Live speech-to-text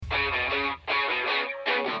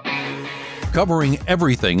covering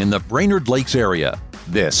everything in the Brainerd Lakes area.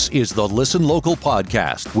 This is the Listen Local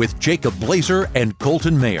podcast with Jacob Blazer and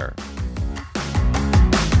Colton Mayer.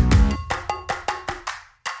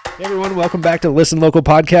 Hey everyone, welcome back to Listen Local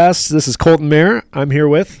Podcast. This is Colton Mayer. I'm here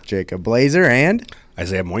with Jacob Blazer and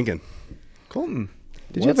Isaiah Moinkin. Colton.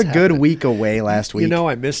 Did you have a good week away last week? You know,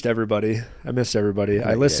 I missed everybody. I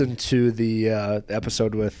listened to the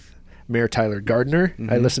episode with Mayor Tyler Gardner.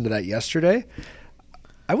 I listened to that yesterday.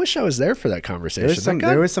 I wish I was there for that conversation.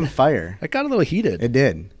 There was some fire. It got a little heated. It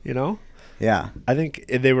did. You know? Yeah. I think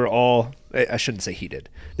they were all, I shouldn't say heated.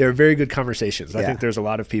 They were very good conversations. I think there's a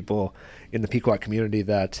lot of people in the Pequot community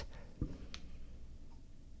that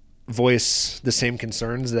voice the same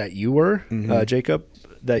concerns that you were, Jacob,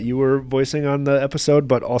 that you were voicing on the episode,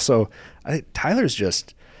 but also I think Tyler's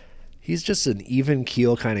he's just an even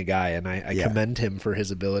keel kind of guy, and I commend him for his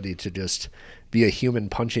ability to just be a human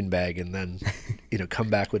punching bag and then come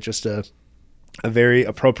back with just a very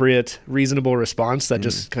appropriate, reasonable response that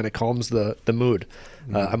just kind of calms the mood.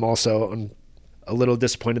 I'm also a little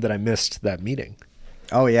disappointed that I missed that meeting.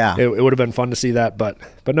 Oh yeah, it would have been fun to see that, but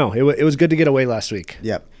no, it was good to get away last week.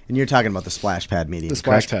 Yep. And you're talking about the Splash Pad meeting. The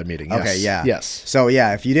Splash Pad meeting, yes. Okay, yeah. Yes. So,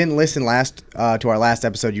 yeah, if you didn't listen to our last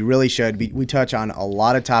episode, you really should. We touch on a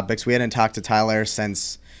lot of topics. We hadn't talked to Tyler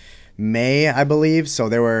since May, I believe. So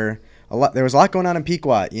there was a lot going on in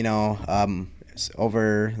Pequot,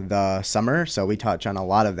 over the summer. So we touch on a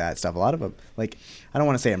lot of that stuff. A lot of, I don't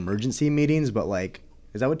want to say emergency meetings, but,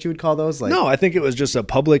 is that what you would call those? No, I think it was just a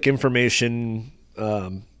public information,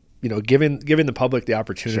 giving the public the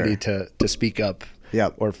opportunity to speak up.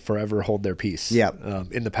 Yep. Or forever hold their peace. Yep.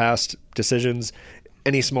 In the past decisions,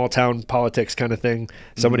 any small town politics kind of thing,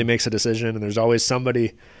 somebody makes a decision and there's always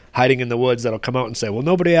somebody hiding in the woods that'll come out and say, well,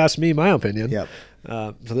 nobody asked me my opinion. Yep.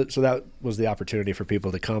 So that was the opportunity for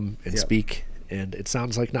people to come and speak, and it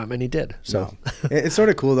sounds like not many did. So It's sort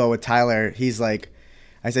of cool though with Tyler. He's like,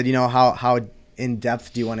 I said, how in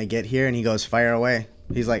depth do you want to get here? And he goes, fire away.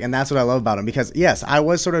 He's like, and that's what I love about him, because yes, I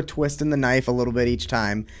was sort of twisting the knife a little bit each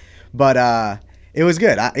time, but it was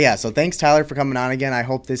good. So thanks, Tyler, for coming on again. I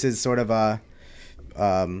hope this is sort of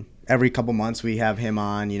every couple months we have him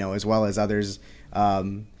on, as well as others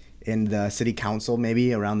in the city council,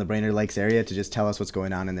 maybe around the Brainerd Lakes area, to just tell us what's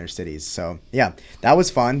going on in their cities. So, yeah, that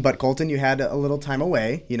was fun. But, Colton, you had a little time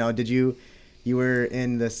away. You were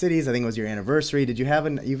in the cities. I think it was your anniversary.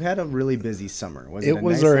 You've had a really busy summer. It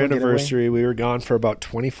was our anniversary. We were gone for about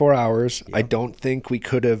 24 hours. Yep. I don't think we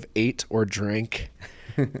could have ate or drank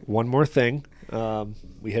one more thing.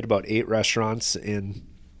 We hit about 8 restaurants in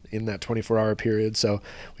that 24-hour period, so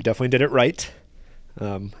we definitely did it right.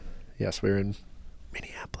 Yes, we were in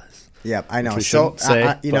Minneapolis. Yeah, I know. So,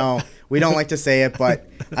 we don't like to say it, but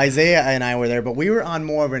Isaiah and I were there, but we were on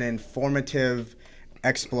more of an informative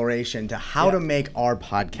exploration to how to make our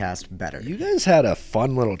podcast better. You guys had a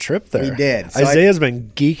fun little trip there. We did. So Isaiah's been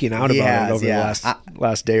geeking out about it over the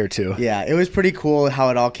last day or two. Yeah, it was pretty cool how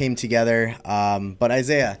it all came together. But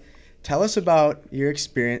Isaiah, tell us about your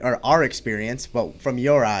experience, or our experience, but from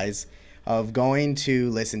your eyes, of going to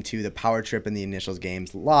listen to the Power Trip and the Initials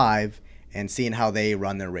games live and seeing how they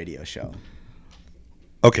run their radio show.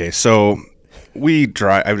 Okay, so we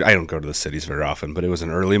drive. I don't go to the cities very often, but it was an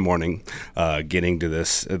early morning getting to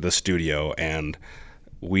the studio, and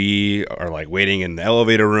we are waiting in the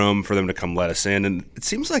elevator room for them to come let us in. And it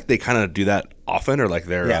seems like they kind of do that often, or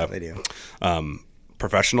they're they do.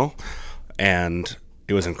 Professional. And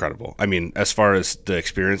it was incredible. I mean, as far as the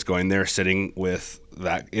experience going there, sitting with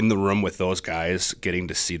that in the room with those guys, getting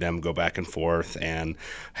to see them go back and forth and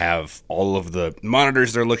have all of the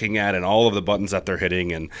monitors they're looking at and all of the buttons that they're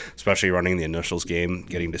hitting, and especially running the Initials game,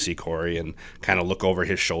 getting to see Corey and kind of look over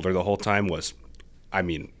his shoulder the whole time was,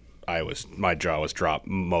 my jaw was dropped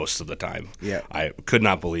most of the time. Yeah. I could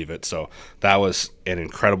not believe it. So that was an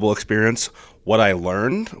incredible experience. What I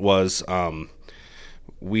learned was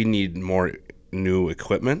we need more new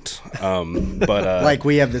equipment, but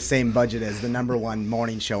we have the same budget as the #1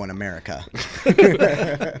 morning show in America.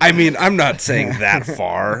 I mean, I'm not saying that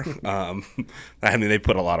far. They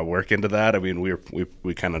put a lot of work into that. I mean,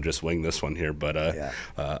 we kind of just winged this one here, but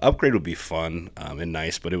upgrade would be fun and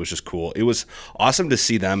nice. But it was just cool. It was awesome to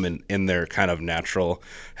see them in their kind of natural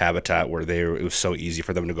habitat where it was so easy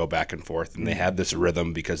for them to go back and forth, and they had this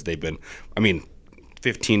rhythm because they've been,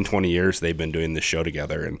 15, 20 years they've been doing this show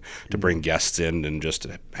together, and to bring guests in and just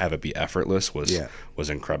to have it be effortless was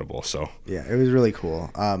incredible. So yeah, it was really cool.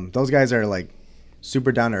 Those guys are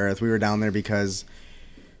super down to earth. We were down there because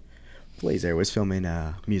Blazer was filming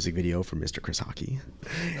a music video for Mr. Chris Hockey.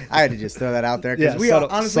 I had to just throw that out there because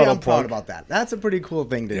honestly, I'm proud about that. That's a pretty cool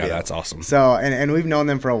thing to do. Yeah, that's awesome. So, and we've known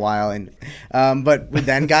them for a while, and but we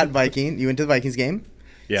then got Viking. You went to the Vikings game.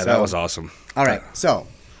 Yeah, that was awesome. All right, so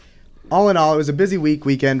all in all, it was a busy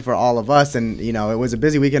weekend for all of us, and it was a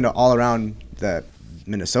busy weekend all around the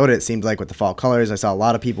Minnesota. It seemed like with the fall colors. I saw a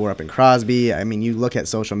lot of people were up in Crosby. I mean, you look at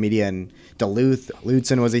social media, and Duluth,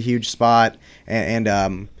 Lutsen was a huge spot,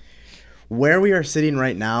 and where we are sitting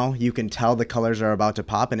right now, you can tell the colors are about to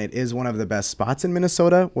pop, and it is one of the best spots in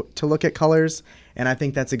Minnesota to look at colors. And I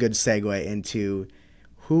think that's a good segue into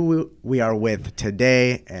who we are with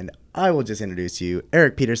today. And I will just introduce you,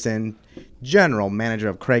 Eric Peterson, General Manager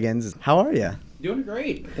of Craigens. How are you? Doing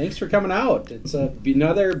great. Thanks for coming out. It's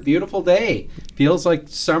another beautiful day. Feels like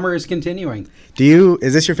summer is continuing.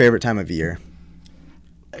 Is this your favorite time of year?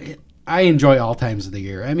 I enjoy all times of the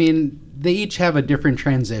year. I mean, they each have a different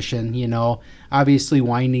transition, Obviously,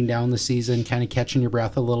 winding down the season, kind of catching your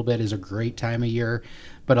breath a little bit is a great time of year.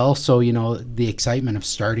 But also, the excitement of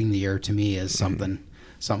starting the year to me is something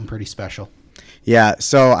pretty special. Yeah,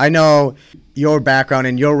 so I know your background,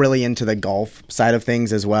 and you're really into the golf side of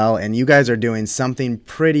things as well. And you guys are doing something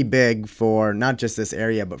pretty big for not just this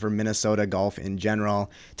area, but for Minnesota golf in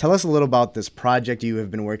general. Tell us a little about this project you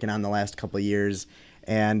have been working on the last couple of years,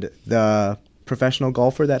 and the professional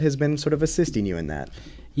golfer that has been sort of assisting you in that.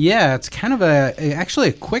 Yeah, it's kind of actually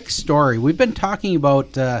a quick story. We've been talking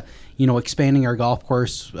about, expanding our golf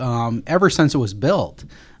course ever since it was built.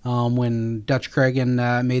 When Dutch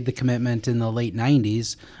Craigen made the commitment in the late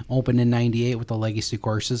 90s, opened in 98 with the legacy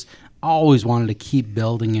courses, always wanted to keep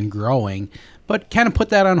building and growing, but kind of put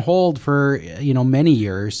that on hold for, many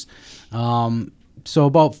years. So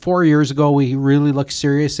about 4 years ago, we really looked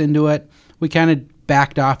serious into it. We kind of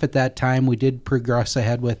backed off at that time. We did progress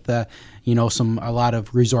ahead with, a lot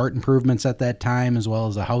of resort improvements at that time, as well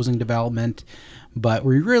as a housing development. But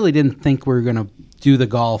we really didn't think we were going to do the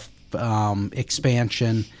golf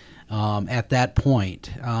expansion at that point.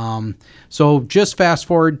 So just fast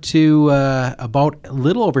forward to about a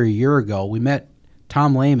little over a year ago, we met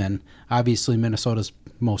Tom Lehman, obviously Minnesota's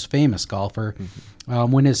most famous golfer,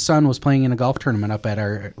 when his son was playing in a golf tournament up at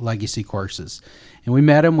our legacy courses. And we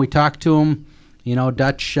met him, we talked to him.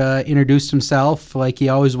 Dutch introduced himself like he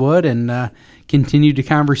always would, and continued to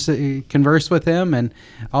converse with him. And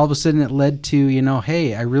all of a sudden it led to,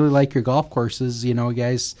 hey, I really like your golf courses,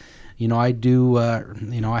 guys. I do,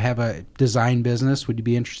 I have a design business. Would you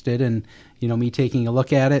be interested in, me taking a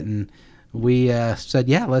look at it? And we said,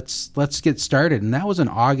 yeah, let's get started. And that was in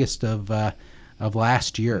August of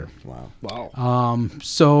last year. Wow.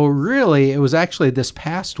 So really, it was actually this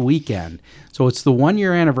past weekend. So it's the 1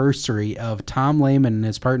 year anniversary of Tom Lehman and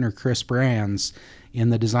his partner Chris Brands in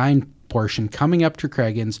the design portion coming up to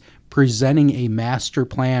Craigens, presenting a master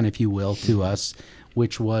plan, if you will, to us,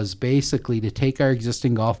 which was basically to take our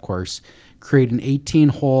existing golf course, create an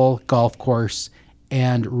 18-hole golf course,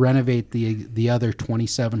 and renovate the other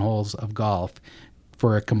 27 holes of golf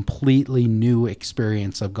for a completely new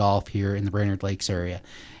experience of golf here in the Brainerd Lakes area.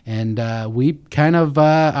 And we kind of,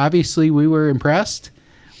 obviously, we were impressed.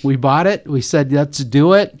 We bought it. We said, let's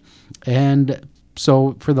do it. And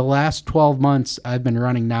so for the last 12 months, I've been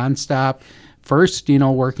running nonstop. First,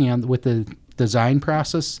 working with the design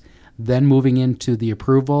process, then moving into the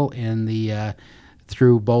approval and the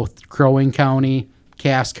through both Crow Wing County,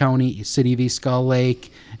 Cass County, City of East Skull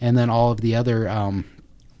Lake, and then all of the other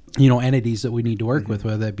entities that we need to work with,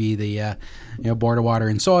 whether it be the Board of Water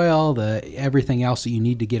and Soil, everything else that you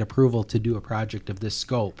need to get approval to do a project of this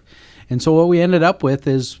scope. And so what we ended up with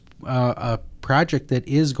is a project that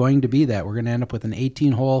is going to be that. We're going to end up with an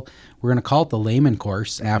 18-hole, we're going to call it the Lehman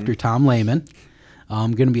course after Tom Lehman.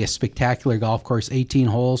 Going to be a spectacular golf course, 18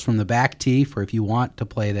 holes from the back tee for if you want to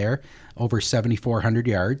play there, over 7,400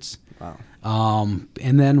 yards. Wow.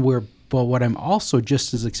 And then what I'm also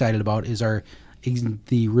just as excited about is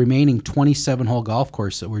the remaining 27-hole golf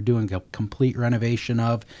course that we're doing a complete renovation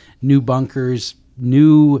of, new bunkers,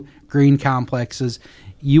 new green complexes.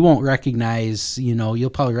 You won't recognize, you'll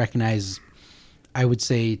probably recognize, I would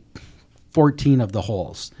say, 14 of the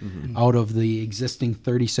holes out of the existing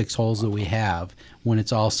 36 holes that we have. When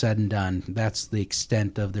it's all said and done, that's the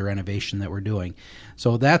extent of the renovation that we're doing.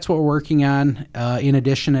 So that's what we're working on. In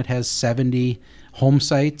addition, it has 70 home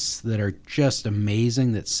sites that are just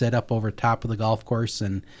amazing, that sit up over top of the golf course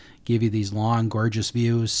and give you these long, gorgeous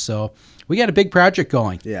views. So we got a big project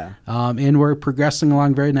going. Yeah. And we're progressing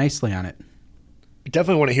along very nicely on it.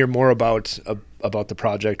 Definitely want to hear more about the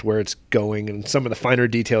project, where it's going, and some of the finer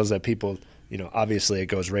details that people obviously it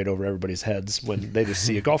goes right over everybody's heads when they just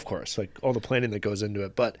see a golf course, like all the planning that goes into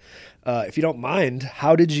it. But if you don't mind,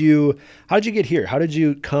 how did you get here? How did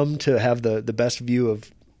you come to have the best view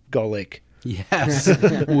of Gull Lake? Yes,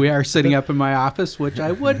 we are sitting up in my office, which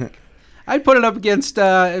I'd put it up against,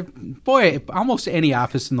 almost any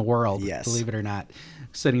office in the world, believe it or not,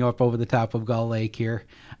 sitting up over the top of Gull Lake here.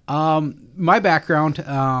 My background,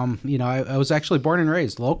 I was actually born and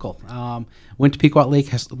raised local. Went to Pequot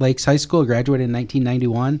Lakes High School, graduated in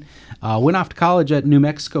 1991. Went off to college at New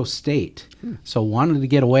Mexico State. So wanted to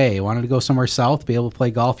get away, wanted to go somewhere south, be able to play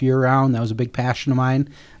golf year-round. That was a big passion of mine,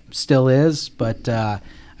 still is. But I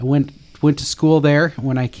went to school there.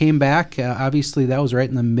 When I came back, obviously that was right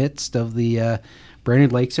in the midst of the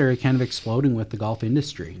Brainerd Lakes area kind of exploding with the golf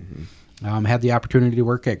industry. Had the opportunity to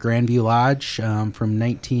work at Grandview Lodge from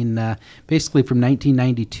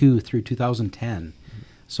 1992 through 2010.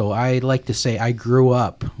 So I like to say I grew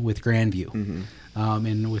up with Grandview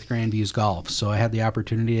and with Grandview's golf. So I had the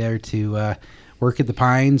opportunity there to work at the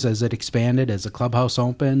Pines as it expanded, as the clubhouse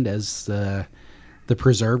opened, as the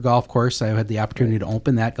Preserve golf course. I had the opportunity to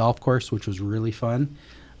open that golf course, which was really fun.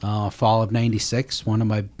 Fall of '96, one of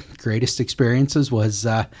my greatest experiences was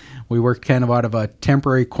we worked kind of out of a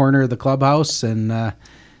temporary corner of the clubhouse, and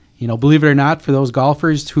believe it or not, for those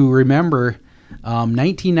golfers who remember,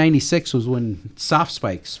 1996 was when soft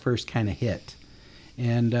spikes first kind of hit,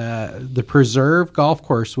 and the Preserve golf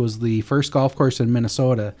course was the first golf course in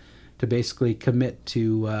Minnesota to basically commit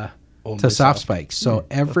to soft spikes. So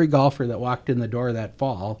every golfer that walked in the door that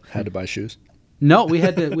fall had to buy shoes. No, we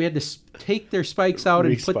had to take their spikes out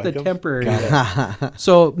and put the temporary in.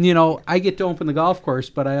 So, I get to open the golf course,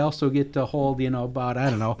 but I also get to hold, about,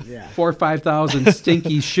 4,000 or 5,000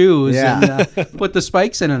 stinky shoes and put the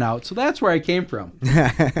spikes in and out. So that's where I came from.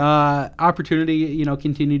 Opportunity,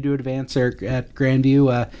 continued to advance there at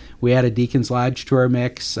Grandview. We added Deacon's Lodge to our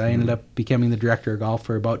mix. I ended up becoming the director of golf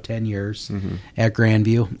for about 10 years at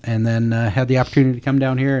Grandview, and then had the opportunity to come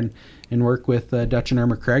down here and work with Dutch and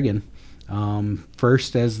Irma Cregan.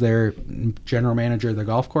 First as their general manager of the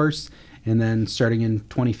golf course, and then starting in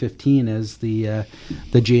 2015 as the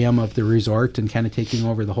GM of the resort and kind of taking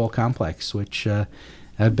over the whole complex, which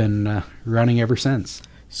I've been running ever since.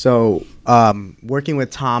 So working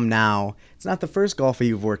with Tom now, it's not the first golfer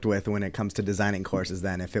you've worked with when it comes to designing courses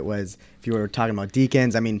then. If you were talking about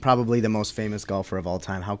Deacons, probably the most famous golfer of all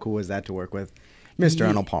time. How cool was that to work with Mr.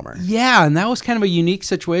 Arnold Palmer? Yeah, and that was kind of a unique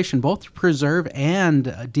situation. Both Preserve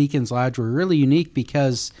and Deacon's Lodge were really unique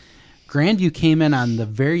because Grandview came in on the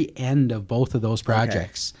very end of both of those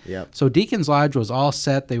projects. Okay. Yep. So Deacon's Lodge was all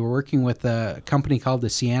set. They were working with a company called the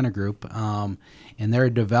Sienna Group, and they're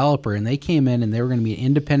a developer, and they came in and they were going to be an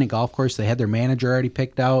independent golf course. They had their manager already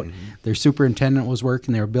picked out. Their superintendent was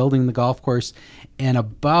working. They were building the golf course. And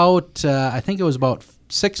about, I think it was about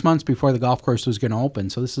 6 months before the golf course was going to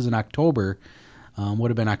open, so this is in October,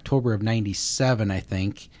 would have been October of '97, I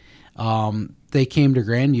think. They came to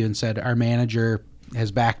Grandview and said, our manager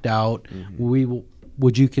has backed out.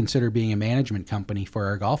 Would you consider being a management company for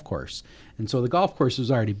our golf course? And so the golf course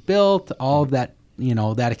was already built, all of that,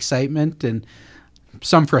 that excitement and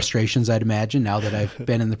some frustrations, I'd imagine, now that I've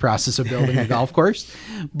been in the process of building a golf course,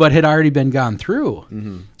 but had already been gone through.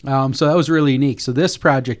 So that was really unique. So this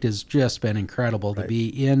project has just been incredible to be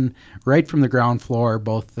in right from the ground floor,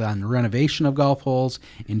 both on the renovation of golf holes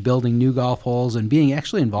and building new golf holes and being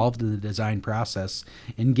actually involved in the design process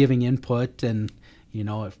and giving input and,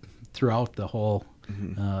 throughout the whole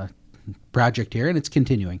project here. And it's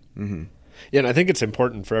continuing. Yeah, and I think it's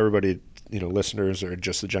important for everybody, listeners or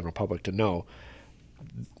just the general public to know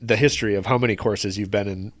the history of how many courses you've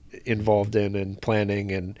been involved in and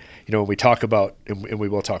planning. And, when we talk about, and we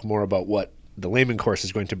will talk more about what the Lehman course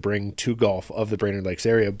is going to bring to golf of the Brainerd Lakes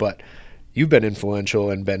area, but you've been influential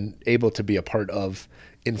and been able to be a part of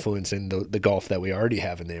influencing the golf that we already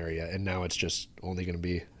have in the area. And now it's just only going to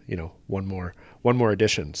be, one more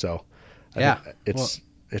addition. So I think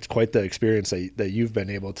it's quite the experience that you've been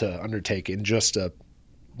able to undertake in just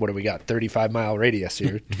what do we got, 35-mile radius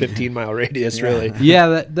here, 15-mile radius, really.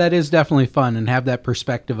 Yeah, that is definitely fun, and have that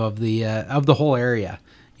perspective of the whole area.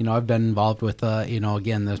 I've been involved with,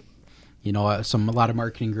 again, a lot of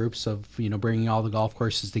marketing groups of, bringing all the golf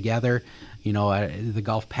courses together, the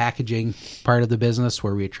golf packaging part of the business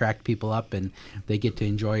where we attract people up and they get to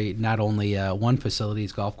enjoy not only one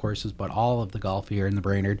facility's golf courses, but all of the golf here in the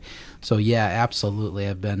Brainerd. So yeah, absolutely.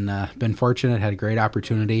 I've been fortunate, had a great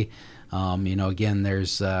opportunity. Again,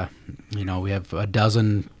 there's, we have a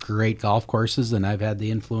dozen great golf courses, and I've had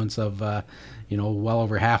the influence of, well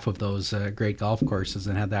over half of those great golf courses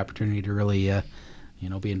and had the opportunity to really,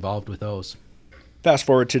 be involved with those. Fast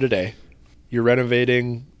forward to today. you're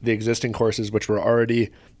renovating the existing courses, which were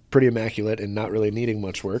already pretty immaculate and not really needing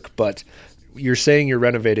much work, but you're saying you're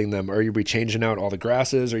renovating them. Are you changing out all the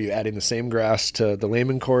grasses? Are you adding the same grass to the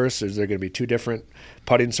Lehman course? Is there going to be two different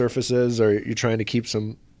putting surfaces? Or are you trying to keep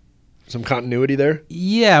some continuity there?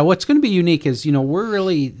 Yeah, what's going to be unique is,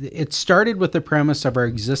 it started with the premise of our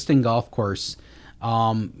existing golf course,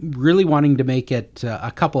 really wanting to make it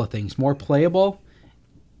a couple of things, more playable,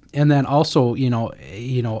 and then also,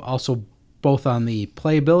 also both on the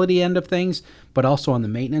playability end of things, but also on the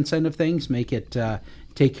maintenance end of things, make it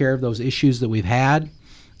take care of those issues that we've had,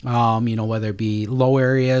 whether it be low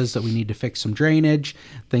areas that we need to fix some drainage,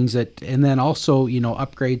 and then also,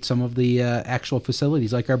 upgrade some of the actual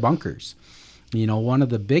facilities like our bunkers. One of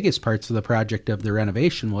the biggest parts of the project of the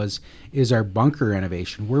renovation is our bunker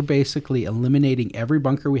renovation. We're basically eliminating every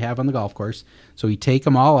bunker we have on the golf course. So we take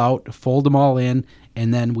them all out, fold them all in,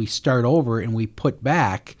 and then we start over and we put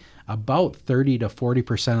back about 30 to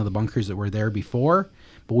 40% of the bunkers that were there before.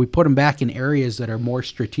 But we put them back in areas that are more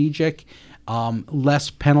strategic, less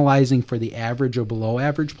penalizing for the average or below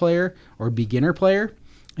average player or beginner player,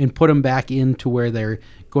 and put them back into where they're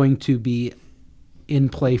going to be in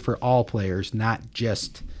play for all players, not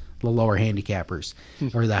just the lower handicappers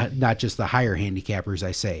or not just the higher handicappers,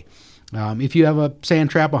 I say. If you have a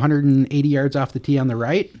sand trap 180 yards off the tee on the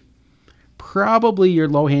right, probably your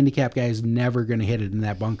low handicap guy is never going to hit it in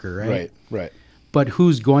that bunker, right? Right. But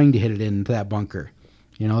who's going to hit it into that bunker?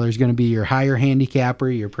 There's going to be your higher handicapper,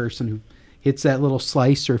 your person who hits that little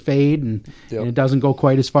slice or fade and it doesn't go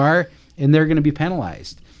quite as far, and they're going to be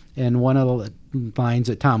penalized. And one of the lines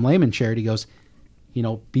that Tom Lehman shared, he goes,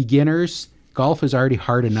 beginners, golf is already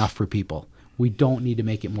hard enough for people. We don't need to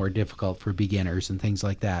make it more difficult for beginners and things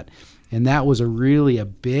like that. And that was really a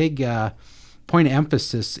big point of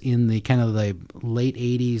emphasis in the kind of the late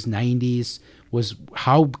 80s, 90s, was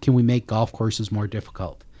how can we make golf courses more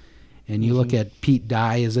difficult? And you look at Pete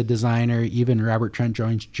Dye as a designer, even Robert Trent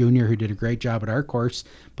Jones Jr., who did a great job at our course,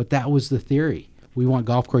 but that was the theory. We want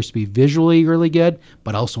golf course to be visually really good,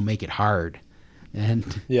 but also make it hard.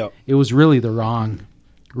 And it was really the wrong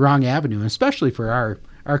avenue, especially for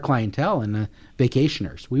our clientele and the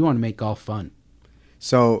vacationers. We want to make golf fun.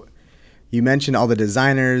 So you mentioned all the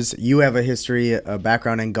designers. You have a history, a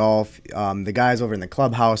background in golf. The guys over in the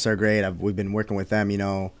clubhouse are great. We've been working with them,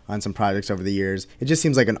 on some projects over the years. It just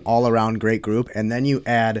seems like an all-around great group. And then you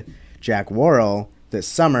add Jack Worrell this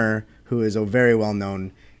summer, who is a very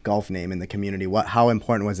well-known golf name in the community. How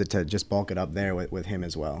important was it to just bulk it up there with him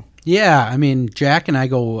as well? Yeah, I mean, Jack and I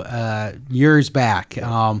go years back.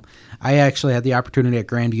 I actually had the opportunity at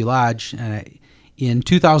Grandview Lodge in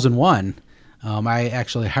 2001. I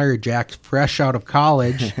actually hired Jack fresh out of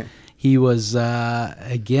college. He was,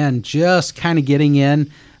 again, just kind of getting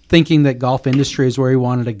in, thinking that golf industry is where he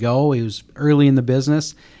wanted to go. He was early in the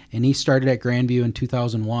business, and he started at Grandview in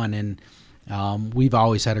 2001. And we've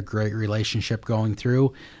always had a great relationship going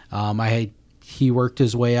through. He worked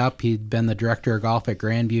his way up. He'd been the director of golf at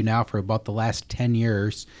Grandview now for about the last 10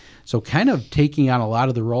 years. So kind of taking on a lot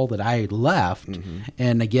of the role that I had left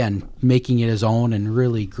and, again, making it his own and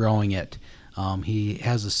really growing it. He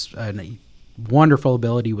has a wonderful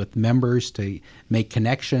ability with members to make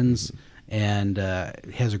connections and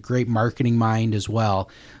has a great marketing mind as well.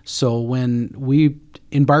 So when we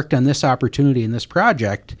embarked on this opportunity and this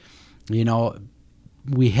project,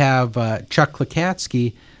 we have Chuck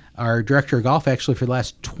Klakatsky, our director of golf, actually for the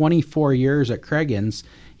last 24 years at Cregan's.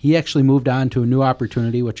 He actually moved on to a new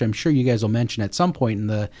opportunity, which I'm sure you guys will mention at some point in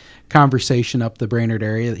the conversation up the Brainerd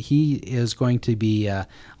area. He is going to be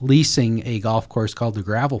leasing a golf course called the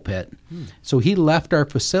Gravel Pit. So he left our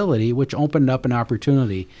facility, which opened up an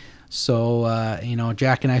opportunity. So,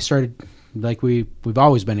 Jack and I started, like we've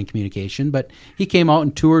always been in communication, but he came out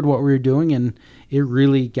and toured what we were doing, and it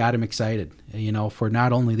really got him excited, for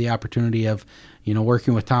not only the opportunity of,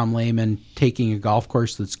 working with Tom Lehman, taking a golf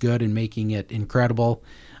course that's good and making it incredible,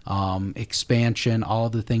 expansion, all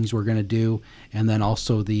of the things we're going to do, and then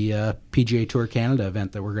also the PGA Tour Canada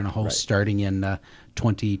event that we're going to host starting in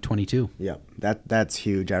 2022. Yeah, that's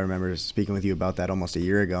huge. I remember speaking with you about that almost a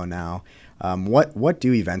year ago now. What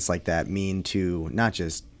do events like that mean to not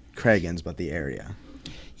just Cregan's, but the area?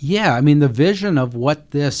 Yeah, I mean, the vision of what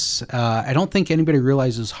this, I don't think anybody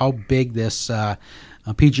realizes how big this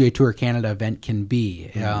PGA Tour Canada event can be.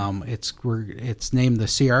 It's named the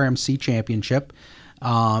CRMC Championship,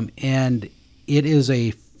 and it is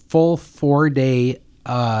a full 4-day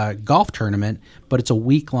golf tournament, but it's a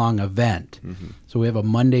week-long event. So we have a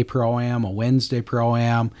Monday Pro-Am, a Wednesday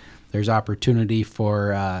Pro-Am. There's opportunity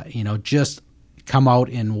for, just come out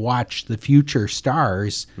and watch the future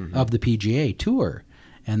stars of the PGA Tour.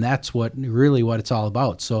 And that's what it's all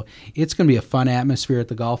about. So it's going to be a fun atmosphere at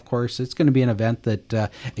the golf course. It's going to be an event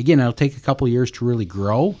that, again, it'll take a couple of years to really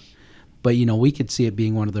grow. But, we could see it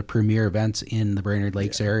being one of the premier events in the Brainerd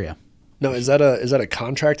Lakes area. Now, is that a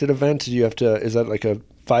contracted event? Is that like a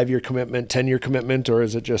 5-year commitment, 10-year commitment, or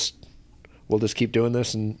is it just we'll just keep doing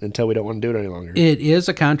this until we don't want to do it any longer? It is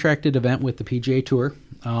a contracted event with the PGA Tour.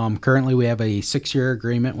 Currently, we have a 6-year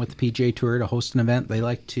agreement with the PGA Tour to host an event. They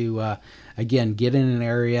like to, again, get in an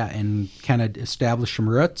area and kind of establish some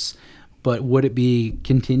roots. But would it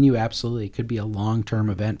continue? Absolutely. It could be a long-term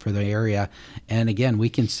event for the area. And again, we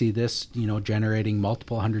can see this, generating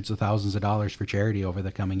multiple hundreds of thousands of dollars for charity over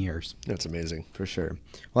the coming years. That's amazing. For sure.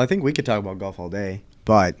 Well, I think we could talk about golf all day,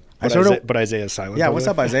 but Isaiah's silent. Yeah, what's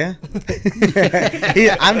up, Isaiah?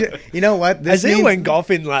 You know what? Isaiah went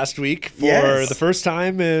golfing last week for the first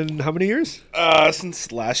time in how many years?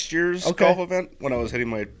 Since last year's golf event when I was hitting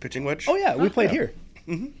my pitching wedge. Oh, yeah. We played here.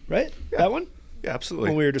 Mm-hmm. Right? Yeah. That one? Yeah, absolutely.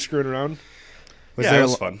 When we were just screwing around. It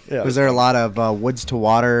was fun. Yeah, was there a lot of woods to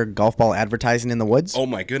water golf ball advertising in the woods? Oh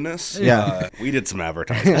my goodness! Yeah, we did some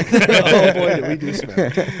advertising. Oh boy, did we do some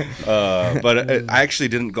advertising. But I actually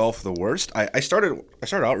didn't golf the worst. I started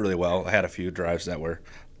out really well. I had a few drives that were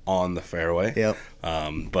on the fairway. Yep.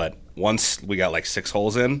 But once we got like 6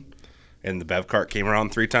 holes in, and the Bev cart came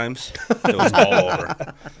around 3 times, it was all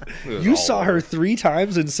over. You saw her 3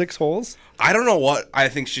 times in 6 holes? I don't know what. I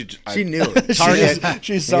think she knew.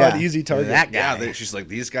 She saw an easy target. That guy. Yeah, she's like,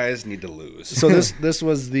 these guys need to lose. So this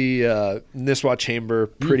was the Nisswa Chamber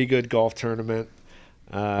pretty good golf tournament.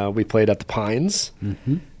 We played at the Pines.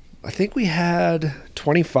 Mm-hmm. I think we had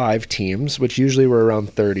 25 teams, which usually were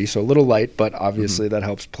around 30, so a little light, but obviously that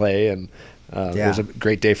helps play. And it was a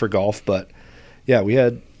great day for golf. But yeah,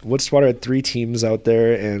 Woodswater had 3 teams out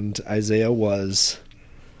there, and Isaiah was...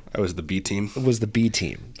 I was the B team. It was the B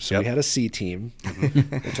team. So we had a C team.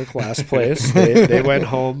 They took last place. They went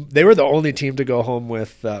home. They were the only team to go home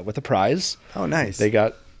with a prize. Oh, nice. They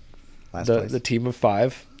got the team of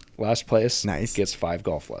 5. Last place gets 5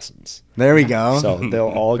 golf lessons. There we go. So they'll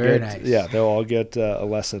all they'll all get a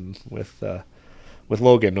lesson with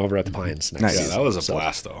Logan over at the Pines next. Nice. Yeah, that was a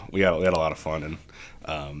blast though. We had a lot of fun,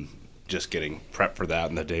 and just getting prepped for that,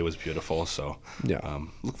 and the day was beautiful. So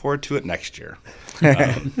look forward to it next year.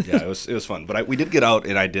 It was fun. But we did get out,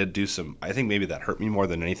 and I did do some. I think maybe that hurt me more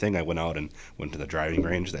than anything. I went out and went to the driving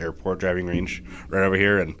range, the airport driving range, right over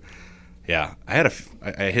here, and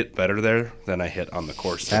I hit better there than I hit on the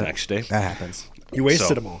course the next day. That happens. You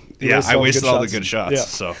wasted them all. I wasted all the good shots. Yeah.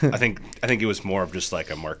 So I think it was more of just like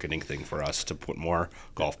a marketing thing for us to put more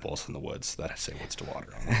golf balls in the woods that I say woods to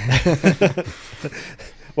water on.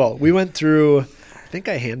 Well, we went through, I think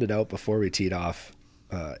I handed out before we teed off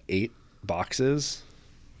 8 boxes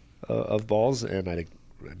of balls, and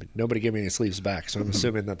nobody gave me any sleeves back, so I'm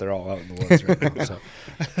assuming that they're all out in the woods right now. So.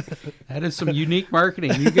 That is some unique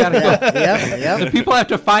marketing. You got to go. Yep. People have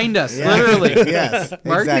to find us, literally. Yes,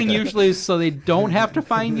 marketing usually is so they don't have to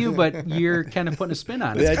find you, but you're kind of putting a spin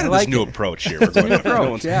on it. It's kind of this new approach here. We're going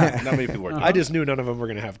approach, not many people are doing I just knew none of them were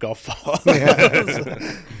going to have golf balls.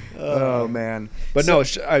 Oh, man. But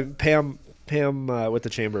Pam with the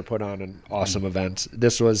chamber put on an awesome event.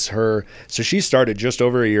 This was her. So she started just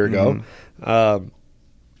over a year ago.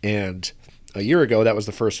 And a year ago, that was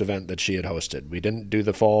the first event that she had hosted. We didn't do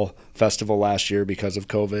the fall festival last year because of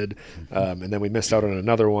COVID. And then we missed out on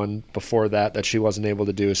another one before that she wasn't able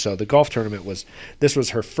to do. So the golf tournament this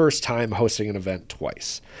was her first time hosting an event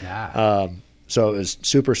twice. Yeah. So it was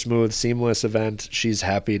super smooth, seamless event. She's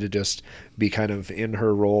happy to just be kind of in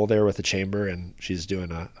her role there with the chamber, and she's doing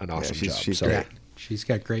an awesome job. She's great. She's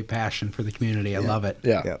got great passion for the community. I love it.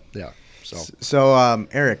 Yeah. So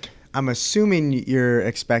Eric, I'm assuming you're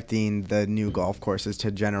expecting the new golf courses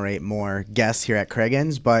to generate more guests here at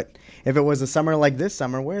Craigens, but if it was a summer like this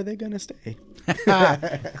summer, where are they going to stay?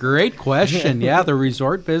 Great question. Yeah, the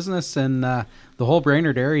resort business and the whole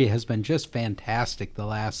Brainerd area has been just fantastic. The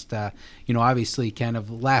last, obviously kind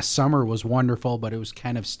of last summer was wonderful, but it was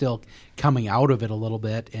kind of still coming out of it a little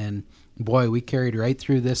bit. And boy, we carried right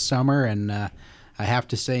through this summer. And I have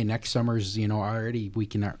to say, next summer's, already we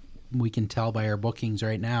can tell by our bookings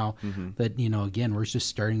right now that, again, we're just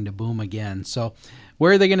starting to boom again. So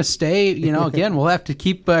where are they going to stay? Again, we'll have to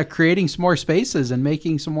keep creating some more spaces and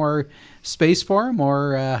making some more space for them,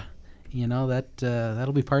 or,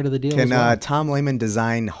 that'll be part of the deal. Can Tom Lehman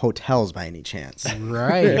design hotels by any chance?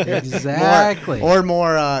 Right, exactly. More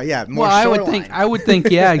more shoreline. I would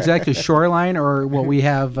think, yeah, exactly. Shoreline, or what we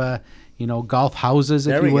have, golf houses,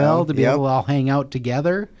 if you will, to be able to all hang out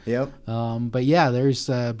together. Yep. But yeah,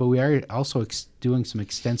 but we are also doing some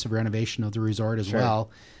extensive renovation of the resort as well.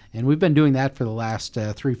 And we've been doing that for the last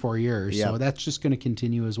 3-4 years. Yep. So that's just going to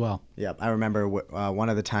continue as well. Yep. I remember one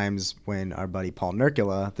of the times when our buddy Paul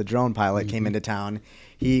Nurkula, the drone pilot, came into town.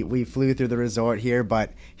 We flew through the resort here,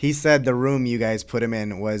 but he said the room you guys put him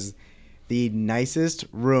in was the nicest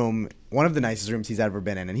room, one of the nicest rooms he's ever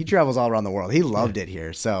been in. And he travels all around the world. He loved it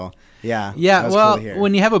here. So, yeah. Yeah, well,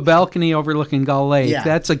 when you have a balcony overlooking Gull Lake,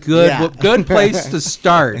 that's a good place to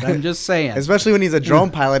start. I'm just saying. Especially when he's a drone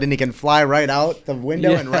pilot and he can fly right out the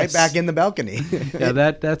window and right back in the balcony. Yeah,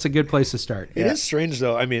 that's a good place to start. It is strange,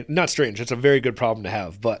 though. I mean, not strange. It's a very good problem to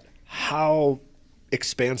have. But how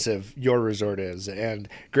expansive your resort is, and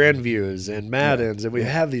Grandview's and Madden's, and we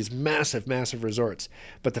have these massive resorts,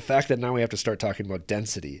 but the fact that now we have to start talking about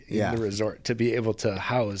density in the resort to be able to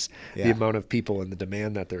house the amount of people and the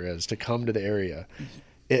demand that there is to come to the area,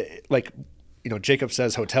 Jacob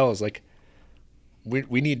says hotels, like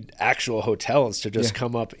we need actual hotels to just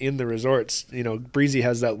come up in the resorts. Breezy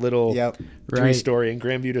has that little 3-story, and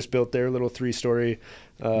Grandview just built their little 3-story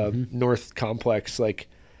north complex. Like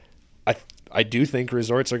I do think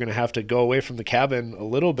resorts are going to have to go away from the cabin a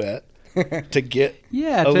little bit to get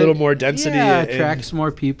a little more density. Yeah, attracts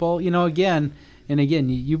more people. Again,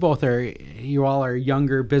 you all are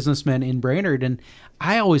younger businessmen in Brainerd, and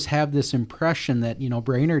I always have this impression that,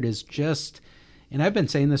 Brainerd is just, and I've been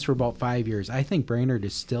saying this for about 5 years, I think Brainerd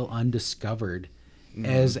is still undiscovered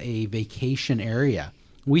as a vacation area.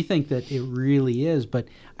 We think that it really is, but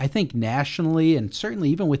I think nationally and certainly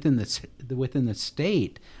even within the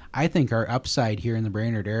state, I think our upside here in the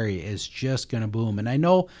Brainerd area is just going to boom. And I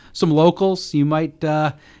know some locals, you might,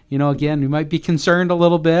 we might be concerned a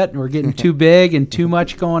little bit, and we're getting too big and too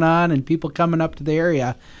much going on and people coming up to the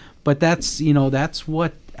area. But that's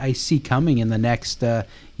what I see coming in the next, 10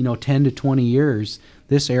 to 20 years.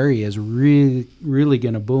 This area is really, really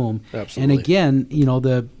going to boom. Absolutely. And again,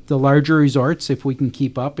 the larger resorts, if we can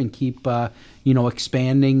keep up and keep,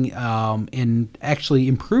 expanding and actually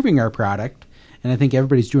improving our product, and I think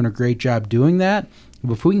everybody's doing a great job doing that.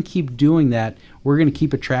 But if we can keep doing that, we're going to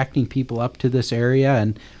keep attracting people up to this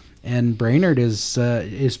area, and Brainerd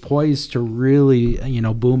is poised to really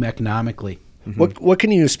boom economically. Mm-hmm. What can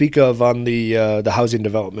you speak of on the housing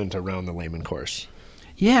development around the Lehman course?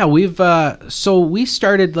 Yeah, we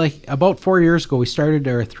started about 4 years ago.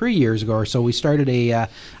 3 years ago or so. We started a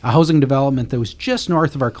housing development that was just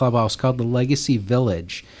north of our clubhouse called the Legacy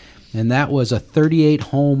Village, and that was a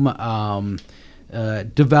 38-home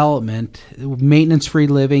development, maintenance-free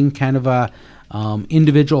living, kind of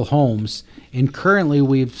individual homes. And currently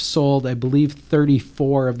we've sold, I believe,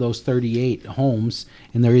 34 of those 38 homes,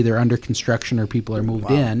 and they're either under construction or people are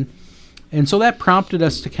moved in. And so that prompted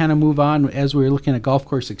us to kind of move on as we were looking at golf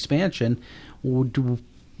course expansion,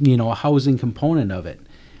 a housing component of it.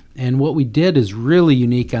 And what we did is really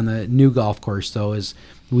unique on the new golf course, though, is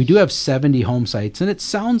we do have 70 home sites, and it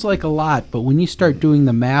sounds like a lot, but when you start doing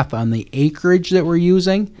the math on the acreage that we're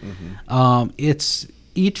using, it's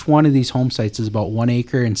each one of these home sites is about 1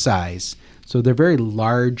 acre in size. So they're very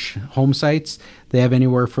large home sites. They have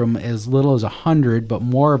anywhere from as little as 100, but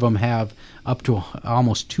more of them have up to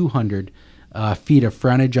almost 200 feet of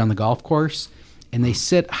frontage on the golf course. And they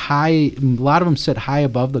sit high, a lot of them sit high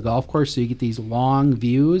above the golf course, so you get these long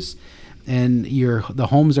views. And the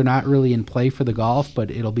homes are not really in play for the golf,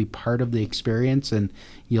 but it'll be part of the experience, and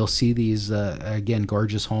you'll see these again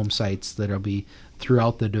gorgeous home sites that'll be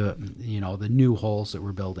throughout the new holes that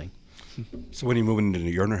we're building. So when are you moving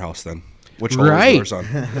into your house then? Which hole is yours on?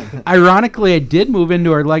 Ironically, I did move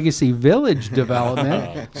into our Legacy Village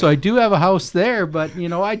development, so I do have a house there. But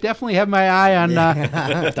I definitely have my eye on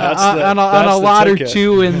on a lot or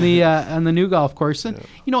two in the on the new golf course. And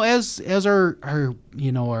as our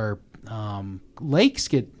lakes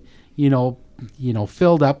get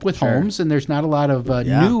filled up with homes, and there's not a lot of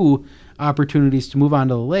new opportunities to move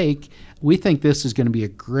onto the lake, we think this is going to be a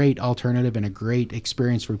great alternative and a great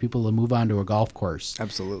experience for people to move onto a golf course.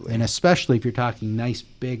 Absolutely. And especially if you're talking nice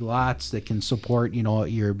big lots that can support,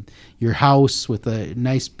 your house with a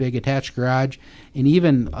nice big attached garage. And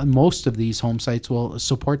even most of these home sites will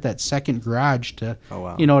support that second garage to,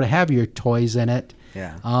 to have your toys in it.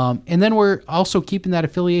 Yeah. And then we're also keeping that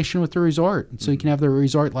affiliation with the resort, so you can have the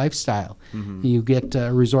resort lifestyle. You get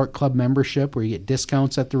a resort club membership where you get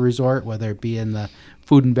discounts at the resort, whether it be in the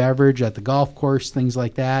food and beverage at the golf course, things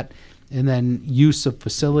like that. And then use of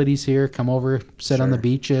facilities here, come over, sit on the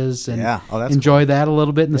beaches, and enjoy that a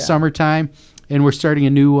little bit in the summertime. And we're starting a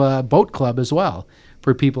new boat club as well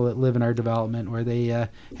for people that live in our development, where they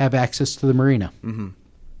have access to the marina.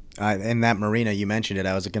 And that marina, you mentioned it.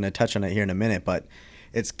 I was going to touch on it here in a minute, but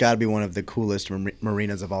it's got to be one of the coolest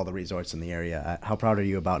marinas of all the resorts in the area. How proud are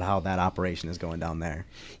you about how that operation is going down there?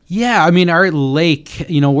 Yeah, I mean, our lake,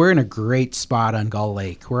 we're in a great spot on Gull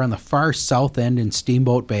Lake. We're on the far south end in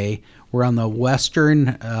Steamboat Bay. We're on the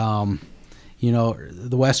western, the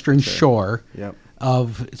western shore. Yep.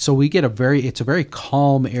 So we get it's a very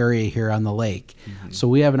calm area here on the lake. Mm-hmm. So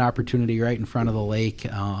we have an opportunity right in front of the lake,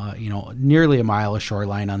 nearly a mile of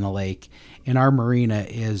shoreline on the lake. And our marina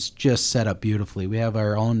is just set up beautifully. We have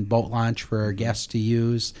our own boat launch for our guests to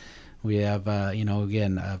use. We have,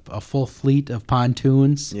 again, a full fleet of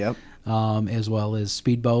pontoons, yep, as well as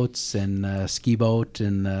speedboats and ski boat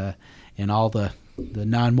and all the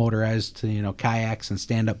non-motorized, kayaks and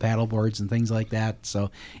stand-up paddle boards and things like that. So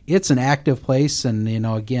it's an active place, and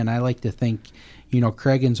again, I like to think,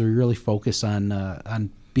 Craigans are really focused on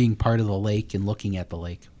being part of the lake and looking at the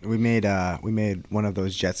lake. We made one of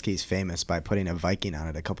those jet skis famous by putting a Viking on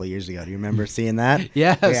it a couple of years ago. Do you remember seeing that?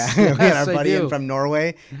 Yes. Yeah. We had our buddy in from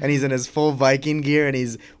Norway, and he's in his full Viking gear, and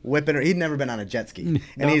he's whipping. He'd never been on a jet ski, and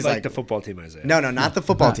not he's like the football team, Isaiah. No, not the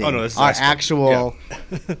football team. Oh no, this is our actual.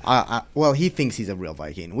 Yeah. Well, he thinks he's a real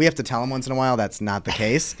Viking. We have to tell him once in a while that's not the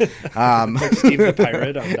case. Like Steve the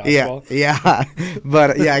Pirate on dodgeball. Yeah,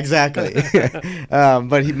 but yeah, exactly.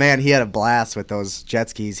 But he had a blast with those jet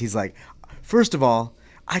skis. He's like, first of all,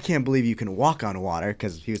 I can't believe you can walk on water,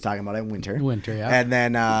 because he was talking about it in winter. Winter, yeah.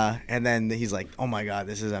 And then he's like, oh my God,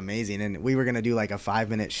 this is amazing. And we were gonna do like a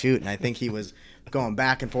 5-minute shoot, and I think he was going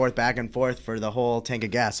back and forth for the whole tank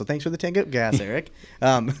of gas. So thanks for the tank of gas, Eric.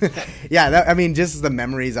 Just the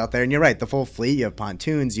memories out there. And you're right, the full fleet. You have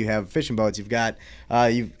pontoons, you have fishing boats, you've got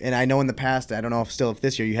and I know in the past, I don't know if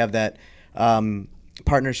this year you have that.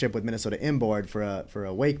 Partnership with Minnesota Inboard for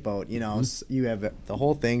a wake boat. Mm-hmm. You have the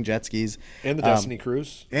whole thing, jet skis, and the Destiny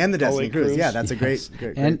Cruise, and the Destiny Cruise. Yeah, that's a great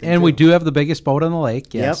and thing we do have the biggest boat on the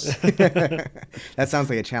lake. Yes. Yep. That sounds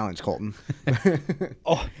like a challenge, Colton.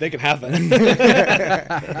 Oh, they can have it.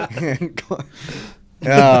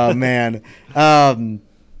 Oh man,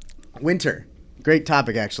 winter. Great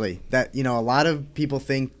topic, actually. That a lot of people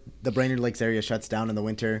think the Brainerd Lakes area shuts down in the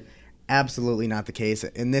winter. Absolutely not the case,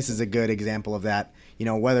 and this is a good example of that.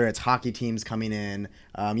 Whether it's hockey teams coming in,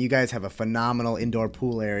 you guys have a phenomenal indoor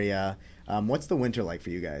pool area. What's the winter like for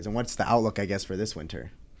you guys, and what's the outlook, I guess, for this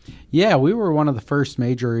winter? Yeah, we were one of the first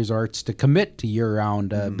major resorts to commit to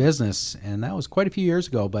year-round business, and that was quite a few years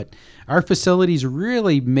ago. But our facilities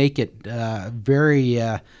really make it very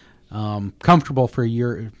comfortable for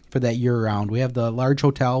that year-round. We have the large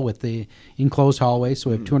hotel with the enclosed hallway, so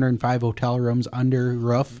we have 205 hotel rooms under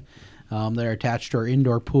roof. That are attached to our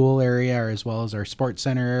indoor pool area, as well as our sports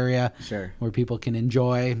center area, sure, where people can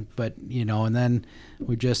enjoy. But and then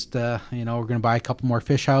we just we're going to buy a couple more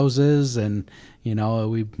fish houses, and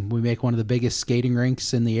we make one of the biggest skating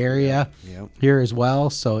rinks in the area here as well.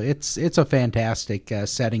 So it's a fantastic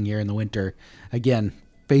setting here in the winter. Again,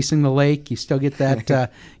 facing the lake, you still get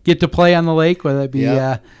that get to play on the lake, whether it be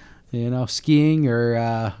skiing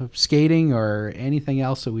or skating or anything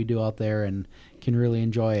else that we do out there, and can really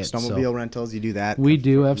enjoy it. Snowmobile rentals, you do that? We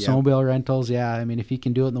do have snowmobile rentals, yeah. I mean, if you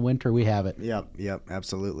can do it in the winter, we have it. Yep,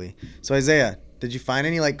 absolutely. So, Isaiah, did you find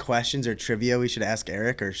any questions or trivia we should ask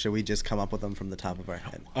Eric, or should we just come up with them from the top of our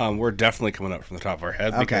head? We're definitely coming up from the top of our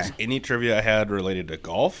head, because any trivia I had related to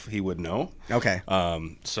golf, he would know. Okay.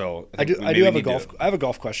 So I do have a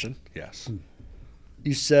golf question. Yes.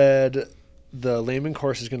 You said the Lehman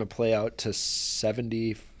course is going to play out to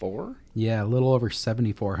 74? Yeah, a little over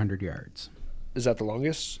 7,400 yards. Is that the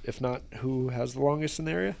longest? If not, who has the longest in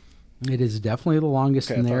the area? It is definitely the longest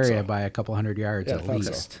in the area by a couple hundred yards at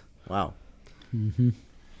least. So. Wow. Mm-hmm.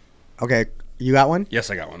 Okay, you got one? Yes,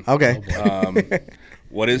 I got one. Okay.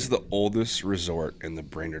 What is the oldest resort in the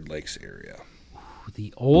Brainerd Lakes area?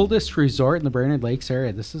 The oldest resort in the Brainerd Lakes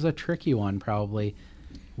area. This is a tricky one, probably.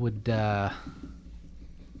 I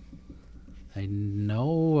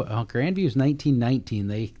know Grandview's 1919.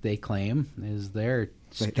 They claim is their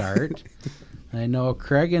start. I know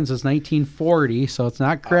Craigans is 1940, so it's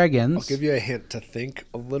not Craigans. I'll give you a hint to think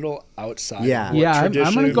a little outside. Yeah, I'm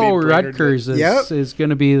going to go Rutgers is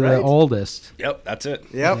going to be the oldest. Yep, that's it.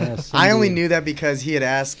 Yep. Yes, I only knew that because he had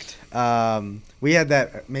asked. We had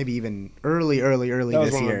that maybe even early that was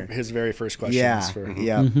this one year. Of his very first questions. Yeah,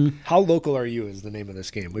 yeah. Mm-hmm. How local are you is the name of this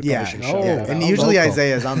game. We probably should shout that out. And usually local.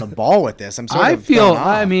 Isaiah is on the ball with this. I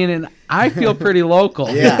feel pretty local.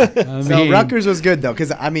 Yeah. So Rutgers was good though,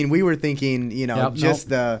 because we were thinking,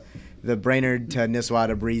 the Brainerd to Nisswa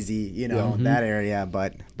to Breezy, that area,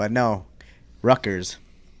 but no, Rutgers.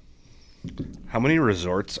 How many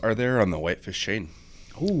resorts are there on the Whitefish chain?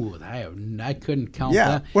 Ooh, I couldn't count Yeah,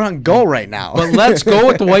 that. we're on goal right now. But let's go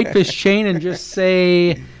with the whitefish chain and just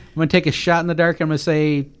say, I'm going to take a shot in the dark. I'm going to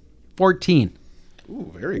say 14.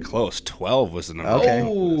 Ooh, very close. 12 was the number. Okay.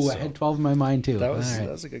 Oh, I had 12 in my mind too. That was All right.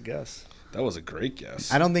 that was a good guess. That was a great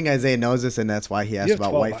guess. I don't think Isaiah knows this, and that's why he asked have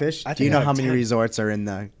about 12. whitefish. I Do you think know I how have many 10. resorts are in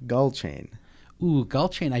the Gull chain? Ooh, gull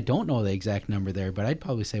chain. I don't know the exact number there, but I'd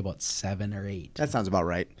probably say about 7 or 8. That sounds about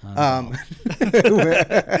right.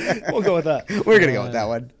 We'll go with that. We're gonna go with that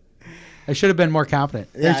one. I should have been more confident.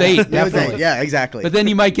 There's Yeah, 8, it was definitely. 8. Yeah, exactly. But then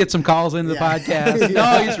you might get some calls into the Yeah. podcast.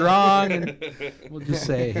 No, he's wrong. And we'll just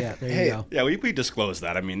say, yeah, there Hey, you go. Yeah, we disclosed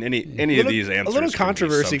that. I mean, any of these answers. A little can be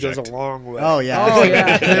controversy goes a subject. long way. Oh yeah. Oh,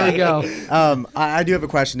 yeah, there we go. I do have a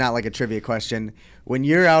question, not like a trivia question. When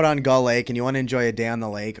you're out on Gull Lake and you want to enjoy a day on the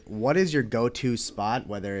lake, what is your go-to spot?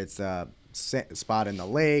 Whether it's a spot in the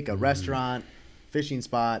lake, a restaurant, fishing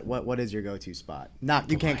spot. What is your go-to spot?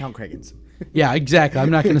 You can't count Craigan's. Yeah, exactly. I'm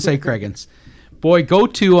not going to say Craigan's. Boy, go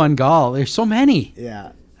to on Gull. There's so many.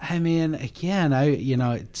 Yeah. I mean, again,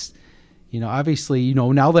 it's, obviously,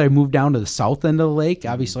 now that I moved down to the south end of the lake,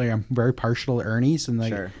 obviously I'm very partial to Ernie's and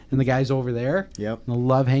Sure. the guys over there. Yep. I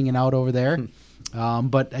love hanging out over there.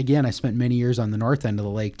 But again, I spent many years on the north end of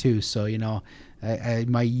the lake too. So,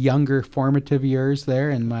 my younger formative years there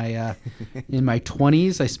in my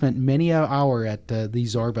 20s, I spent many an hour at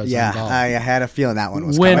these Zorbas. Yeah, on Gull. I had a feeling that one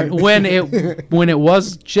was when coming. when it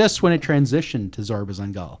transitioned to Zorbas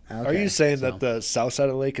on Gull. Are you saying that the south side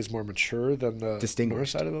of the lake is more mature than the north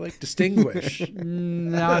Distinguished. side of the lake? Distinguished.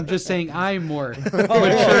 No, I'm just saying I'm more mature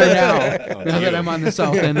now that I'm on the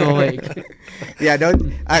south end of the lake. Yeah,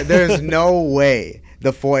 there's no way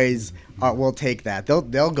the Foys will take that. They'll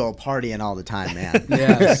go partying all the time, man.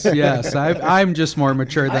 Yes. I'm just more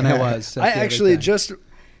mature than I was. at I the other actually time. just,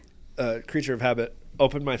 creature of habit,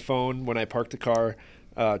 opened my phone when I parked the car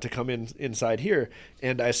to come inside here,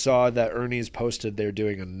 and I saw that Ernie's posted they're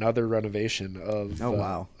doing another renovation of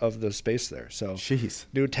wow. of the space there. So Jeez.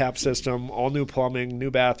 new tap system, all new plumbing,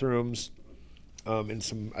 new bathrooms, and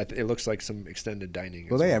some. It looks like some extended dining.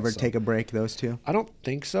 Will as they well, ever so. take a break, those two? I don't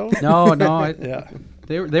think so. No. Yeah.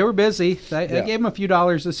 They were busy. I Yeah. gave them a few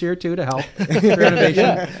dollars this year too to help the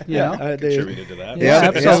renovation. They Contributed to that. Yeah,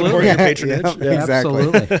 absolutely. Support your patronage. Yeah, Yeah. exactly.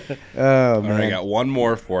 Absolutely. Oh, All man. right, I got one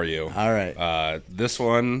more for you. All right. This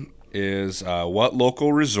one is what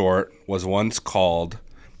local resort was once called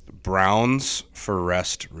Browns for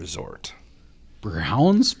Rest Resort?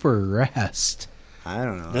 Browns for rest. I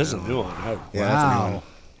don't know. This is a new one. Yeah, that's a new one. Wow.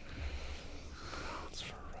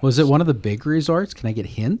 Was it one of the big resorts? Can I get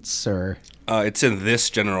hints or? It's in this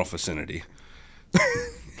general vicinity,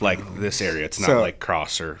 like this area. It's not So- like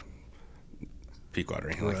Cross or Pequot or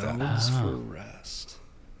anything like that. Browns for rest.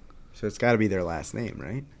 So it's got to be their last name,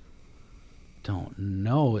 right? Don't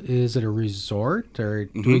know. Is it a resort or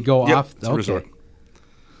do we go Yep, off? it's a resort.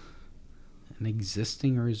 An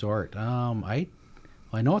existing resort. I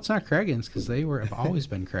know it's not Craigan's because have always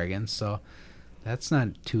been Craigan's, so that's not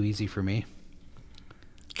too easy for me.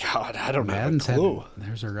 God, I don't Madden's have a clue.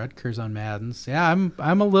 there's a Rutgers on Madden's. Yeah,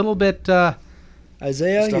 I'm a little bit.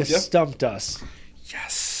 Isaiah, Stumped you ya? stumped us.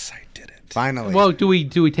 Yes, I did it. Finally. Well, do we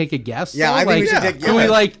take a guess? Yeah, though? I think we should Like, take- Do we yeah,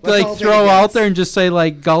 let's all take a throw out guess. there and just say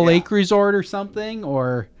like Gull Lake Resort or something,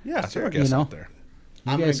 or Yeah, throw a You guess know. out there.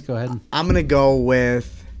 you I'm guys gonna- go ahead. I'm going to go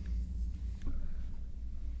with.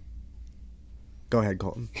 Go ahead,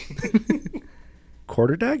 Colton.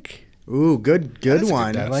 Quarterdeck? Ooh, good That's a good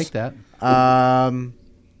one. I guess. like that.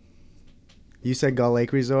 You said Gull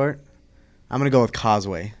Lake Resort. I'm going to go with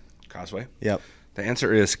Causeway. Causeway. Yep. The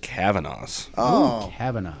answer is Kavanaugh's. Oh,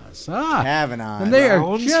 Cavanaugh's. Kavanaugh. And they are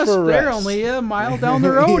Browns just, for they're rest. only a mile down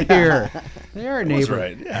the road here. They are a That's neighbor.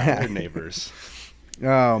 right. Yeah, they're neighbors.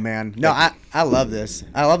 Oh man, no, I love this.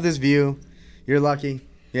 I love this view. You're lucky.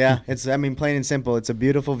 Yeah, plain and simple. It's a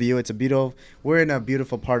beautiful view. We're in a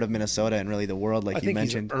beautiful part of Minnesota and really the world, like I you think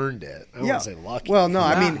mentioned. he's earned it. I wouldn't say lucky. Well, no,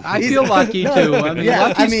 I mean, I he's- feel lucky too. I mean,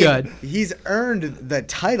 lucky's good. He's earned the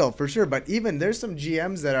title for sure. But even there's some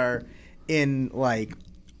GMs that are in like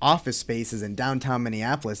office spaces in downtown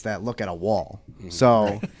Minneapolis that look at a wall.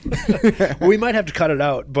 So We might have to cut it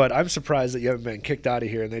out, but I'm surprised that you haven't been kicked out of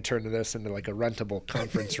here and they turned this into like a rentable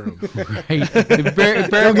conference room. Right. Very, very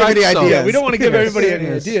Don't give much any so. ideas. Yeah, we don't want to give everybody any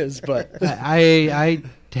Yes. ideas, but I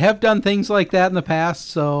have done things like that in the past,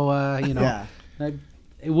 so Yeah.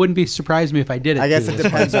 it wouldn't be surprise me if I did it. I guess too, it this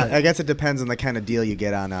depends. one, but I guess it depends on the kind of deal you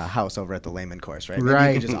get on a house over at the Lehman course, right? Maybe you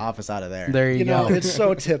Right. can just office out of there. there you, you know, go. it's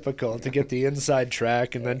so typical to get the inside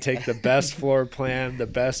track and then take the best floor plan, the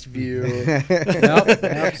best view. Yep, And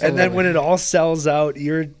then absolutely. when it all sells out,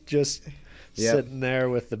 you're just sitting there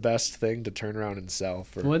with the best thing to turn around and sell.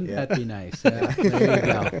 Wouldn't that be nice? Yeah,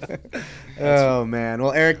 there you go. Oh man.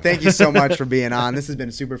 Well, Eric, thank you so much for being on. This has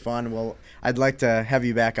been super fun. Well, I'd like to have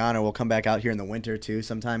you back on, or we'll come back out here in the winter too,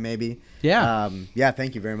 sometime maybe. Yeah. Yeah.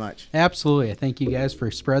 Thank you very much. Absolutely. Thank you guys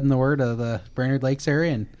for spreading the word of the Brainerd Lakes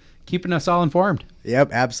area and keeping us all informed.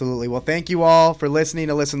 Yep, absolutely. Well, thank you all for listening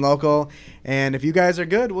to Listen Local. And if you guys are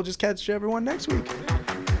good, we'll just catch everyone next week.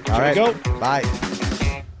 All right. Go. Bye.